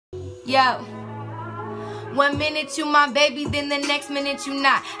Yo. 1 minute you my baby, then the next minute you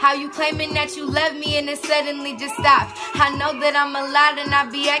not. How you claiming that you love me and then suddenly just stop? I know that I'm a lot and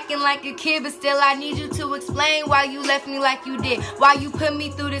I be acting like a kid, but still I need you to explain why you left me like you did. Why you put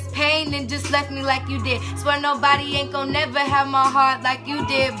me through this pain and just left me like you did. Swear nobody ain't gon' never have my heart like you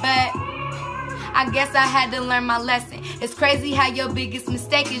did, but I guess I had to learn my lesson. It's crazy how your biggest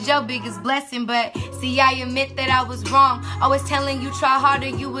mistake is your biggest blessing. But see, I admit that I was wrong. Always telling you try harder,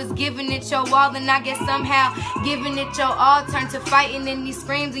 you was giving it your all. And I guess somehow giving it your all turned to fighting in these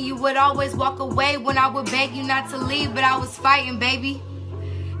screams. And you would always walk away when I would beg you not to leave. But I was fighting, baby,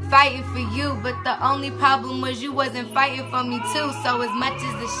 fighting for you. But the only problem was you wasn't fighting for me too. So as much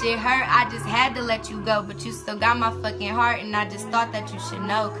as the shit hurt, I just had to let you go. But you still got my fucking heart, and I just thought that you should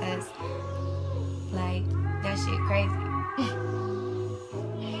know, cause like, that shit crazy.